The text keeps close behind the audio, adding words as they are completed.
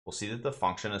we'll see that the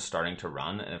function is starting to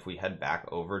run. And if we head back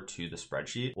over to the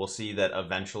spreadsheet, we'll see that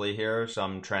eventually here,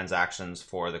 some transactions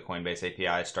for the Coinbase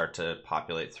API start to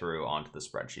populate through onto the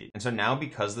spreadsheet. And so now,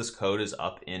 because this code is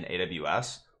up in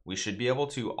AWS, we should be able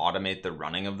to automate the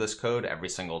running of this code every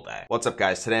single day. What's up,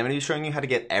 guys? Today I'm going to be showing you how to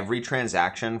get every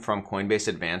transaction from Coinbase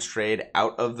Advanced Trade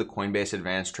out of the Coinbase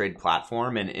Advanced Trade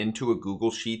platform and into a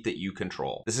Google Sheet that you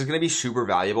control. This is going to be super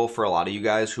valuable for a lot of you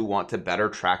guys who want to better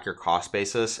track your cost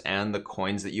basis and the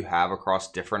coins that you have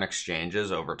across different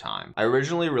exchanges over time. I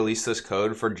originally released this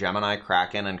code for Gemini,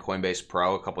 Kraken, and Coinbase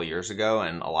Pro a couple years ago,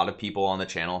 and a lot of people on the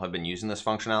channel have been using this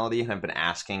functionality and have been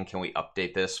asking, can we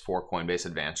update this for Coinbase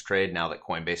Advanced Trade now that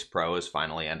Coinbase Pro is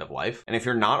finally end of life? And if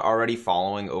you're not already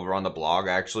following over on the blog,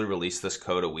 I actually released this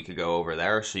code a week ago over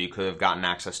there, so you could have gotten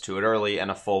access to it early and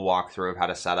a full walkthrough of how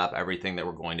to set up everything that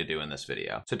we're going to do in this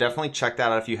video. So definitely check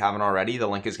that out if you haven't already. The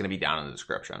link is going to be down in the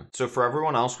description. So for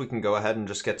everyone else, we can go ahead and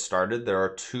just get started. There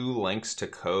are 2 links to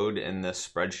code in this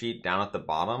spreadsheet down at the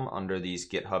bottom under these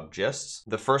GitHub gists.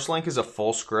 The first link is a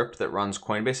full script that runs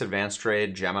Coinbase Advanced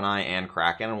Trade, Gemini, and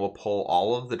Kraken, and will pull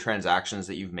all of the transactions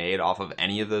that you've made off of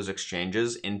any of those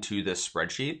exchanges into this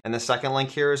spreadsheet. And the second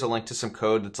link here is a link to some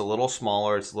code that's a little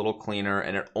smaller, it's a little cleaner,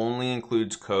 and it only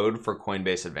includes code for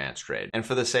Coinbase Advanced Trade. And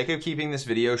for the sake of keeping this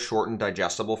video short and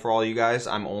digestible for all you guys,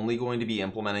 I'm only going to be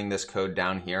implementing this code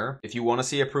down here. If you want to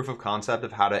see a proof of concept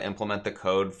of how to implement the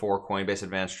code for Coinbase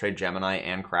Advanced Trade, Gemini,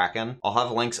 and Kraken, I'll have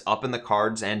links up in the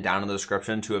cards and down in the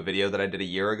description to a video that I did a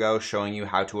year ago showing you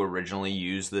how to originally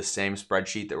use this same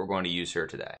spreadsheet that we're going to use here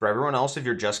today. For everyone else, if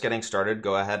you're just getting started,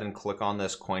 go ahead and click on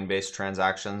this Coinbase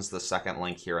transactions, the second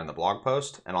link here in the blog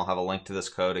post, and I'll have a link to this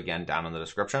code again down in the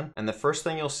description. And the first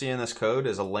thing you'll see in this code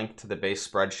is a link to the base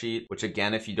spreadsheet, which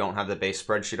again, if you don't have the base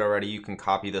spreadsheet already, you can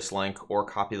copy this link or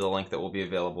copy the link that will be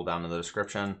available down in the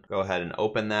description. Go ahead and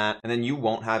open that, and then you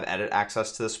won't have edit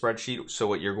access to the spreadsheet. So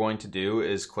what you're going to do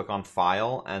is click on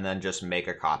File and then just make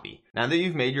a copy. Now that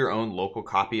you've made your own local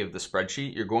copy of the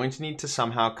spreadsheet, you're going to need to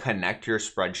somehow connect your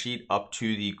spreadsheet up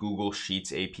to the Google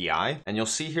Sheets API. And you'll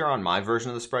see here on my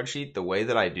version of the spreadsheet, the way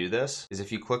that I do this is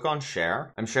if you click on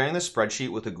Share, I'm sharing the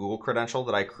spreadsheet with a Google credential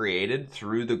that I created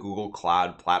through the Google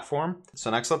Cloud platform.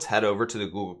 So next, let's head over to the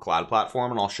Google Cloud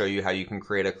platform and I'll show you how you can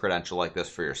create a credential like this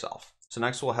for yourself. So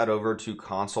next we'll head over to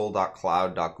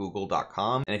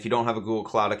console.cloud.google.com. And if you don't have a Google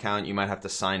Cloud account, you might have to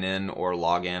sign in or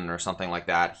log in or something like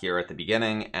that here at the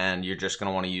beginning. And you're just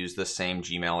gonna wanna use the same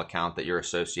Gmail account that you're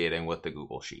associating with the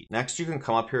Google Sheet. Next, you can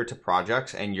come up here to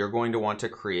projects and you're going to want to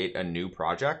create a new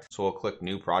project. So we'll click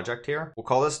new project here. We'll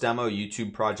call this demo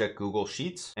YouTube project Google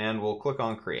Sheets and we'll click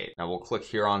on create. Now we'll click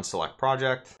here on select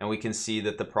project and we can see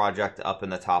that the project up in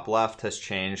the top left has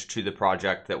changed to the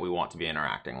project that we want to be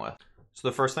interacting with. So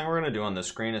the first thing we're going to do on this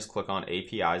screen is click on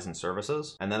APIs and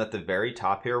Services. And then at the very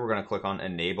top here, we're going to click on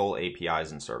Enable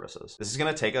APIs and Services. This is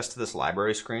going to take us to this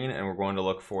library screen and we're going to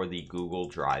look for the Google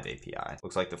Drive API.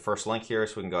 Looks like the first link here,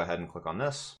 so we can go ahead and click on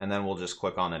this and then we'll just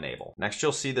click on Enable. Next,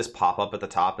 you'll see this pop up at the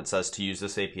top. It says to use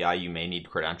this API, you may need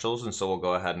credentials. And so we'll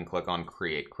go ahead and click on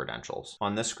Create Credentials.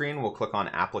 On this screen, we'll click on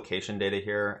Application Data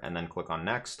here and then click on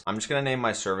Next. I'm just going to name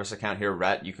my service account here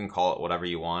Rhett. You can call it whatever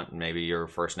you want, maybe your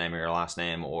first name or your last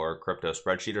name or crypto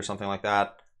spreadsheet or something like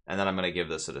that. And then I'm going to give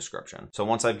this a description. So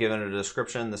once I've given it a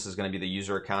description, this is going to be the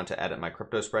user account to edit my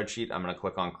crypto spreadsheet. I'm going to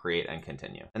click on create and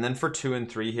continue. And then for 2 and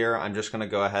 3 here, I'm just going to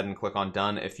go ahead and click on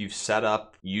done. If you've set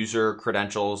up user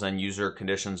credentials and user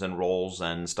conditions and roles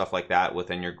and stuff like that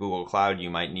within your Google Cloud, you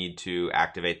might need to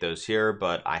activate those here,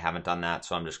 but I haven't done that.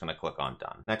 So I'm just going to click on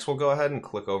done. Next, we'll go ahead and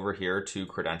click over here to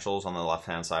credentials on the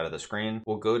left-hand side of the screen.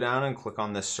 We'll go down and click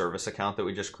on this service account that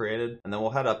we just created. And then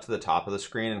we'll head up to the top of the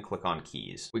screen and click on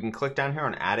keys. We can click down here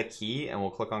on add a key and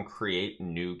we'll click on create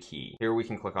new key. Here we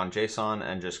can click on JSON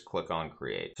and just click on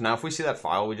create. So now if we see that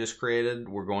file we just created,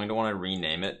 we're going to want to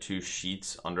rename it to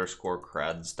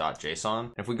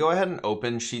sheets_creds.json. If we go ahead and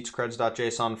open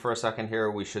sheetscreds.json for a second here,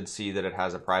 we should see that it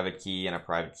has a private key and a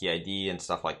private key ID and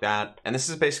stuff like that. And this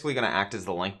is basically going to act as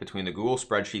the link between the Google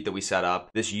spreadsheet that we set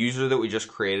up, this user that we just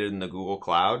created in the Google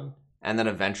Cloud, and then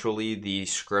eventually the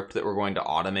script that we're going to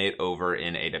automate over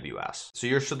in AWS. So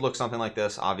yours should look something like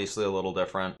this, obviously a little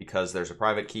different because there's a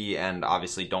private key, and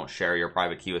obviously don't share your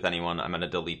private key with anyone. I'm going to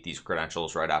delete these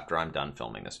credentials right after I'm done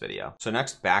filming this video. So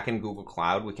next, back in Google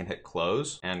Cloud, we can hit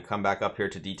close and come back up here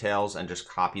to details and just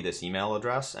copy this email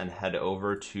address and head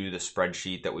over to the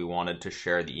spreadsheet that we wanted to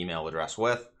share the email address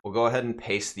with. We'll go ahead and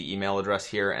paste the email address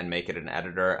here and make it an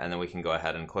editor, and then we can go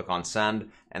ahead and click on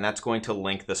send, and that's going to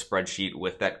link the spreadsheet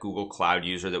with that Google Cloud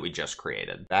user that we just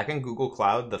created. Back in Google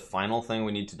Cloud, the final thing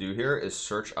we need to do here is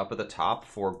search up at the top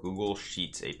for Google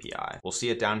Sheets API. We'll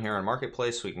see it down here in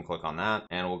Marketplace, so we can click on that,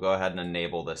 and we'll go ahead and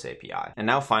enable this API. And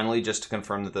now finally, just to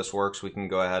confirm that this works, we can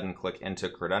go ahead and click into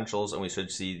credentials, and we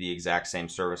should see the exact same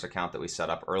service account that we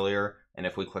set up earlier. And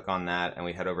if we click on that and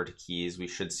we head over to keys, we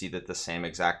should see that the same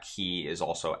exact key is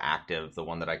also active, the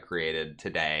one that I created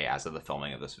today as of the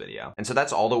filming of this video. And so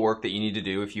that's all the work that you need to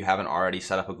do if you haven't already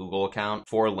set up a Google account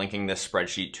for linking this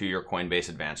spreadsheet to your Coinbase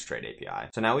Advanced Trade API.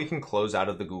 So now we can close out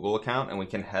of the Google account and we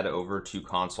can head over to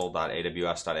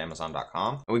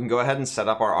console.aws.amazon.com. And we can go ahead and set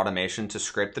up our automation to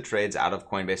scrape the trades out of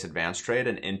Coinbase Advanced Trade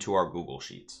and into our Google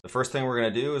Sheets. The first thing we're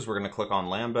going to do is we're going to click on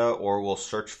Lambda, or we'll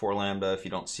search for Lambda if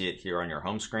you don't see it here on your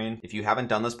home screen. If you haven't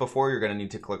done this before, you're going to need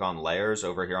to click on layers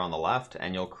over here on the left,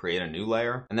 and you'll create a new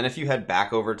layer. And then if you head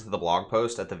back over to the blog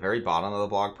post, at the very bottom of the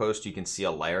blog post, you can see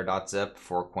a layer.zip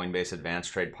for Coinbase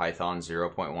Advanced Trade Python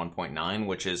 0.1.9,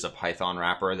 which is a Python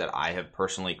wrapper that I have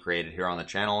personally created here on the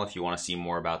channel. If you want to see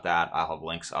more about that, I'll have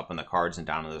links up in the cards and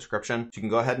down in the description. So you can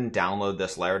go ahead and download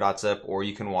this layer.zip, or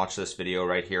you can watch this video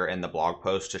right here in the blog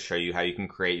post to show you how you can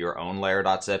create your own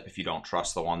layer.zip if you don't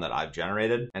trust the one that I've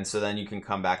generated. And so then you can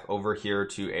come back over here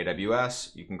to AWS.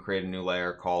 You can create a new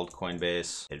layer called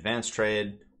Coinbase Advanced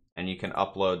Trade, and you can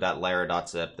upload that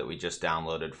layer.zip that we just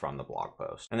downloaded from the blog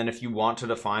post. And then if you want to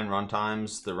define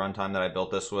runtimes, the runtime that I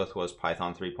built this with was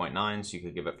Python 3.9, so you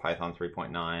could give it Python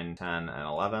 3.9, 10, and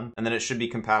 11. And then it should be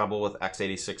compatible with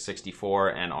x86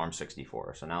 64 and ARM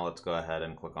 64. So now let's go ahead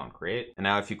and click on create. And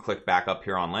now if you click back up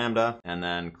here on Lambda and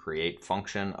then create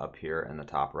function up here in the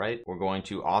top right, we're going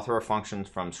to author a function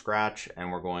from scratch, and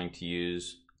we're going to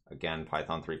use, again,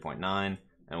 Python 3.9.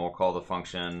 And we'll call the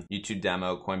function YouTube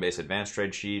demo Coinbase Advanced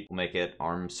Trade Sheet. We'll make it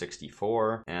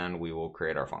ARM64, and we will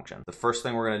create our function. The first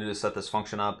thing we're going to do to set this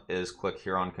function up is click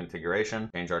here on configuration,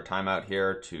 change our timeout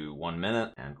here to 1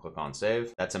 minute, and click on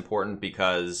save. That's important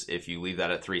because if you leave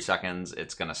that at 3 seconds,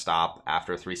 it's going to stop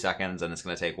after 3 seconds, and it's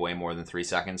going to take way more than 3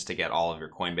 seconds to get all of your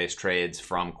Coinbase trades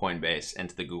from Coinbase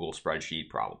into the Google spreadsheet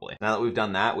probably. Now that we've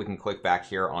done that, we can click back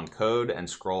here on code and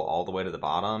scroll all the way to the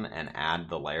bottom and add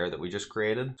the layer that we just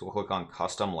created. So we'll click on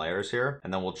custom layers here,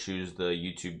 and then we'll choose the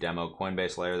YouTube demo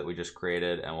Coinbase layer that we just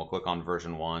created, and we'll click on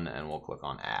version 1 and we'll click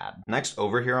on add. Next,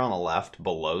 over here on the left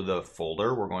below the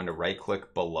folder, we're going to right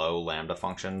click below Lambda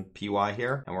function py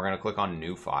here, and we're going to click on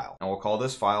new file, and we'll call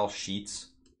this file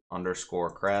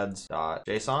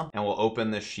sheets_creds.json, and we'll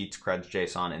open this sheets creds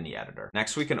JSON in the editor.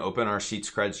 Next, we can open our sheets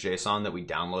creds JSON that we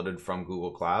downloaded from Google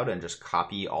Cloud and just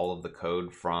copy all of the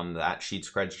code from that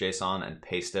sheets creds JSON and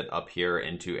paste it up here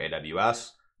into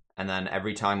AWS. And then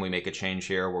every time we make a change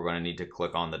here, we're going to need to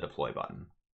click on the deploy button,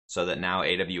 so that now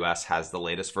AWS has the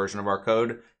latest version of our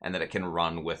code and that it can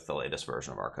run with the latest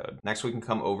version of our code. Next, we can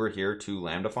come over here to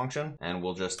Lambda function, and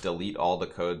we'll just delete all the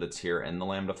code that's here in the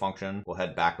Lambda function. We'll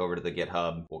head back over to the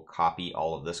GitHub, we'll copy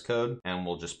all of this code, and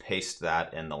we'll just paste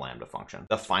that in the Lambda function.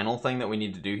 The final thing that we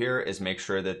need to do here is make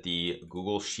sure that the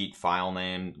Google Sheet file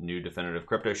name, new definitive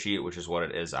crypto sheet, which is what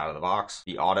it is out of the box,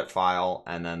 the audit file,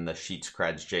 and then the sheets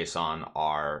creds JSON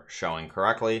are showing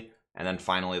correctly. And then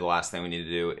finally, the last thing we need to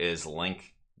do is link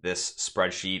this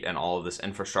spreadsheet and all of this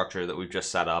infrastructure that we've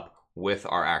just set up with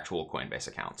our actual Coinbase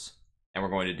accounts. And we're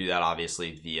going to do that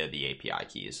obviously via the API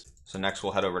keys. So next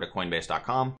we'll head over to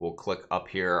coinbase.com. We'll click up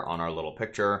here on our little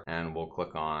picture and we'll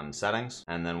click on settings,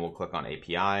 and then we'll click on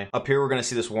API. Up here, we're going to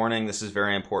see this warning. This is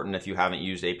very important if you haven't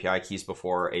used API keys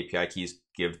before. API keys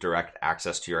give direct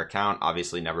access to your account.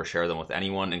 Obviously, never share them with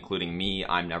anyone, including me.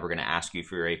 I'm never going to ask you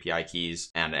for your API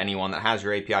keys, and anyone that has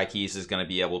your API keys is going to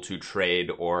be able to trade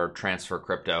or transfer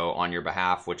crypto on your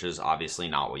behalf, which is obviously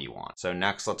not what you want. So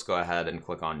next, let's go ahead and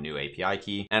click on new API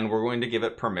key, and we're going to give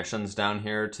it permissions down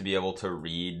here to be able to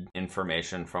read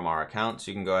information from our account.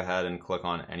 So you can go ahead and click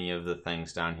on any of the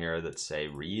things down here that say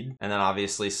read, and then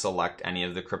obviously select any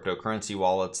of the cryptocurrency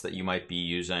wallets that you might be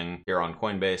using here on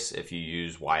Coinbase. If you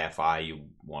use YFI, you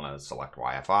want to select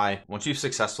YFI. Once you've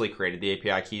successfully created the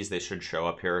API keys, they should show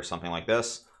up here something like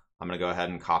this. I'm going to go ahead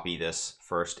and copy this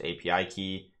first API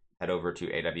key, head over to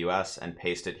AWS and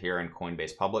paste it here in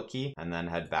Coinbase public key, and then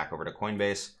head back over to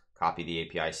Coinbase, copy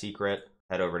the API secret,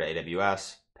 head over to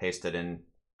AWS, paste it in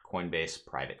Coinbase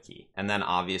private key. And then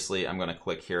obviously I'm going to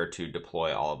click here to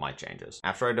deploy all of my changes.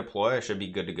 After I deploy, I should be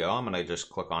good to go. I'm going to just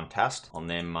click on test. I'll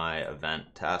name my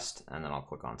event test, and then I'll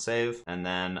click on save. And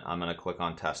then I'm going to click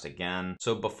on test again.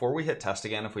 So before we hit test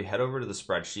again, if we head over to the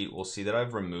spreadsheet, we'll see that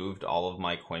I've removed all of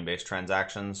my Coinbase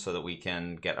transactions so that we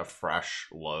can get a fresh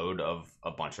load of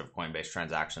a bunch of Coinbase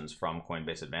transactions from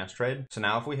Coinbase Advanced Trade. So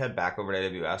now if we head back over to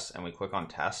AWS and we click on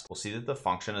test, we'll see that the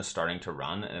function is starting to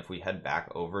run. And if we head back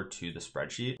over to the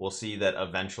spreadsheet, we'll see that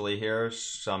eventually here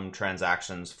some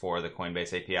transactions for the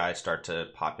Coinbase API start to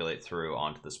populate through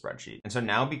onto the spreadsheet. And so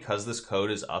now because this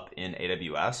code is up in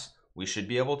AWS, we should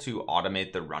be able to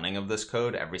automate the running of this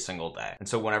code every single day. And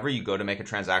so whenever you go to make a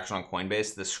transaction on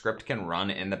Coinbase, the script can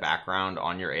run in the background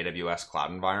on your AWS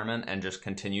cloud environment and just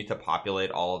continue to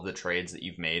populate all of the trades that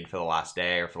you've made for the last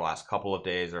day or for the last couple of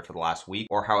days or for the last week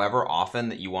or however often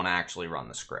that you want to actually run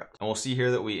the script. And we'll see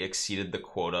here that we exceeded the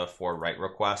quota for write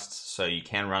requests. So you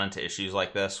can run into issues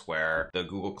like this where the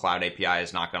Google Cloud API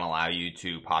is not going to allow you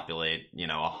to populate,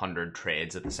 100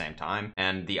 trades at the same time.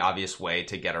 And the obvious way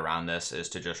to get around this is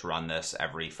to just run this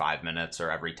every 5 minutes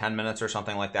or every 10 minutes or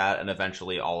something like that. And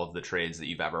eventually all of the trades that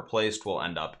you've ever placed will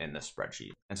end up in this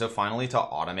spreadsheet. And so finally, to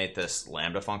automate this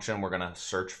Lambda function, we're going to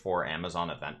search for Amazon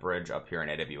Event Bridge up here in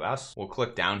AWS. We'll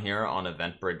click down here on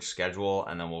Event Bridge Schedule,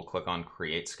 and then we'll click on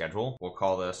Create Schedule. We'll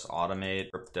call this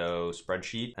Automate Crypto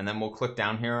Spreadsheet. And then we'll click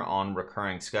down here on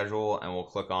Recurring Schedule, and we'll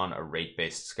click on a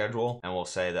rate-based schedule. And we'll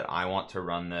say that I want to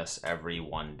run this every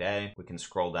 1 day. We can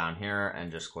scroll down here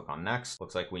and just click on Next.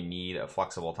 Looks like we need a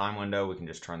flexible time window. We can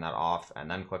just turn that off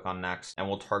and then click on Next. And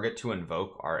we'll target to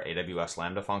invoke our AWS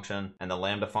Lambda function. And the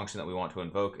Lambda function that we want to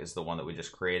invoke is the one that we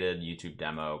just created, YouTube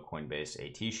demo Coinbase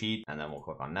AT sheet. And then we'll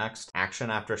click on Next. Action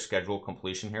after schedule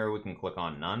completion here, we can click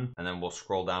on None. And then we'll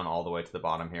scroll down all the way to the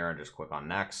bottom here and just click on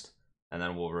Next. And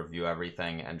then we'll review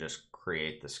everything and just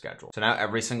create the schedule. So now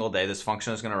every single day this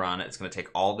function is going to run. It's going to take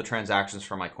all the transactions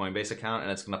from my Coinbase account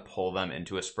and it's going to pull them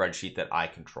into a spreadsheet that I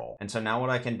control. And so now what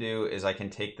I can do is I can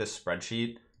take this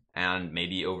spreadsheet and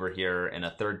maybe over here in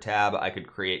a third tab, I could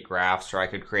create graphs or I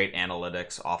could create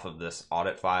analytics off of this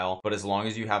audit file. But as long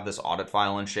as you have this audit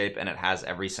file in shape and it has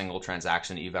every single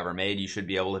transaction that you've ever made, you should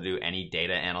be able to do any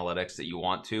data analytics that you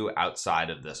want to outside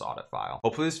of this audit file.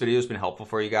 Hopefully this video has been helpful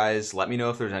for you guys. Let me know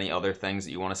if there's any other things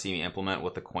that you want to see me implement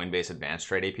with the Coinbase Advanced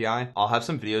Trade API. I'll have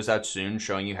some videos out soon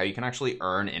showing you how you can actually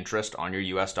earn interest on your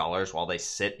US dollars while they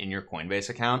sit in your Coinbase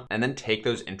account, and then take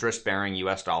those interest-bearing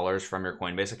US dollars from your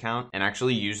Coinbase account and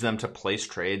actually use them to place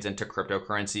trades into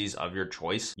cryptocurrencies of your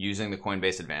choice using the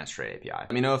Coinbase Advanced Trade API.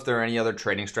 Let me know if there are any other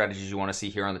trading strategies you want to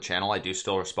see here on the channel. I do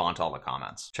still respond to all the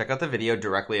comments. Check out the video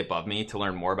directly above me to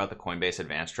learn more about the Coinbase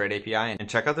Advanced Trade API, and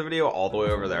check out the video all the way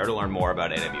over there to learn more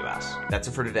about AWS. That's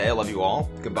it for today. I love you all.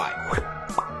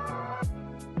 Goodbye.